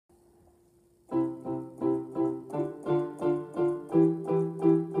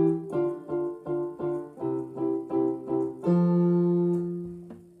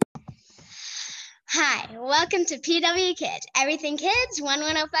welcome to PW Kids, Everything Kids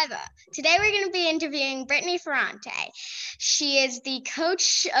 11050. Today we're going to be interviewing Brittany Ferrante. She is the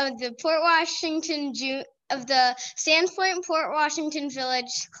coach of the Sands Point Port Washington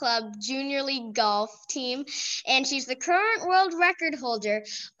Village Club Junior League Golf team, and she's the current world record holder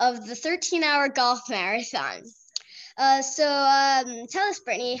of the 13-hour golf marathon. Tell us,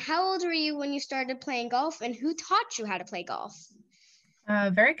 Brittany, how old were you when you started playing golf, and who taught you how to play golf?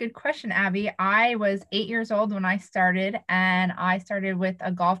 Very good question, Abby. I was 8 years old when I started, and I started with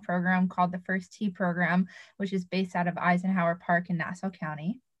a golf program called the First Tee program, which is based out of Eisenhower Park in Nassau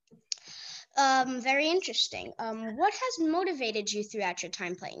County. Very interesting. What has motivated you throughout your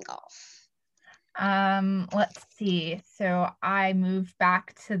time playing golf? Let's see. So I moved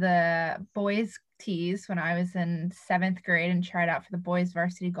back to the boys' tees when I was in 7th grade and tried out for the boys'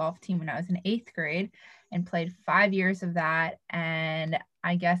 varsity golf team when I was in 8th grade and played 5 years of that. And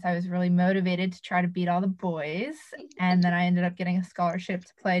I guess I was really motivated to try to beat all the boys. And then I ended up getting a scholarship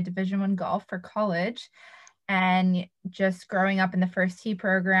to play Division I golf for college. And just growing up in the First Tee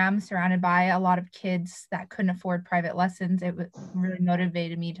program, surrounded by a lot of kids that couldn't afford private lessons, it really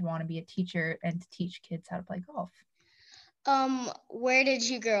motivated me to want to be a teacher and to teach kids how to play golf. Where did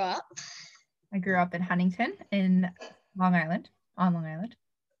you grow up? I grew up in Huntington on Long Island.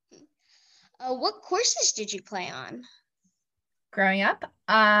 What courses did you play on? Growing up,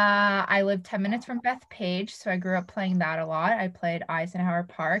 I lived 10 minutes from Bethpage, so I grew up playing that a lot. I played Eisenhower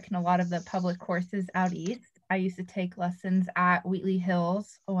Park and a lot of the public courses out east. I used to take lessons at Wheatley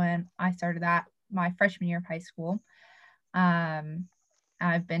Hills when I started that my freshman year of high school.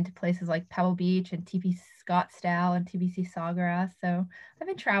 I've been to places like Pebble Beach and TPC Scottsdale and TPC Sawgrass, so I've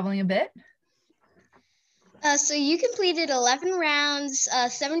been traveling a bit. So you completed 11 rounds.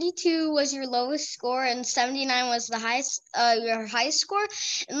 72 was your lowest score, and 79 was the highest, your highest score.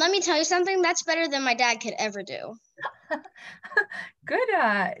 And let me tell you something, that's better than my dad could ever do.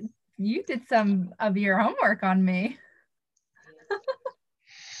 Good. You did some of your homework on me.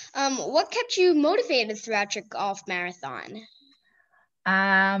 What kept you motivated throughout your golf marathon?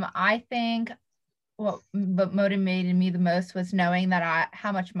 I think what motivated me the most was knowing that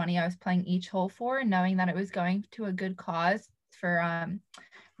how much money I was playing each hole for, and knowing that it was going to a good cause for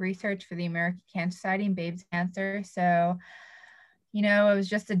research for the American Cancer Society and Babe's Cancer. So, it was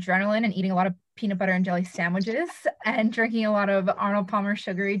just adrenaline and eating a lot of peanut butter and jelly sandwiches and drinking a lot of Arnold Palmer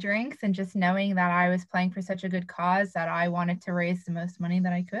sugary drinks, and just knowing that I was playing for such a good cause that I wanted to raise the most money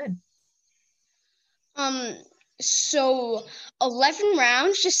that I could. So 11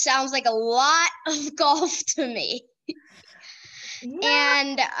 rounds just sounds like a lot of golf to me. Yeah.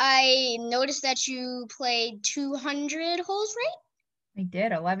 And I noticed that you played 200 holes, right? I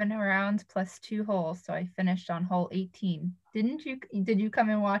did 11 rounds plus 2 holes, so I finished on hole 18. Did you come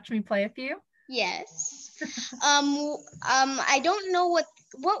and watch me play a few? Yes. I don't know what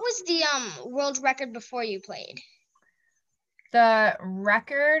was the world record before you played? The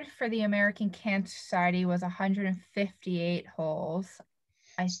record for the American Cancer Society was 158 holes.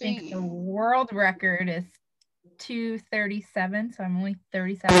 I think the world record is 237, so I'm only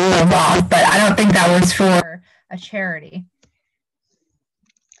 37 holes off, but I don't think that was for a charity.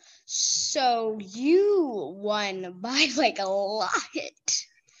 So you won by like a lot. Yeah,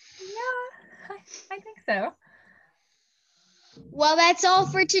 I think so. Well, that's all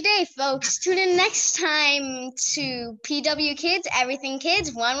for today, folks. Tune in next time to PW Kids, Everything Kids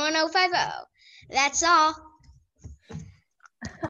 11050. That's all.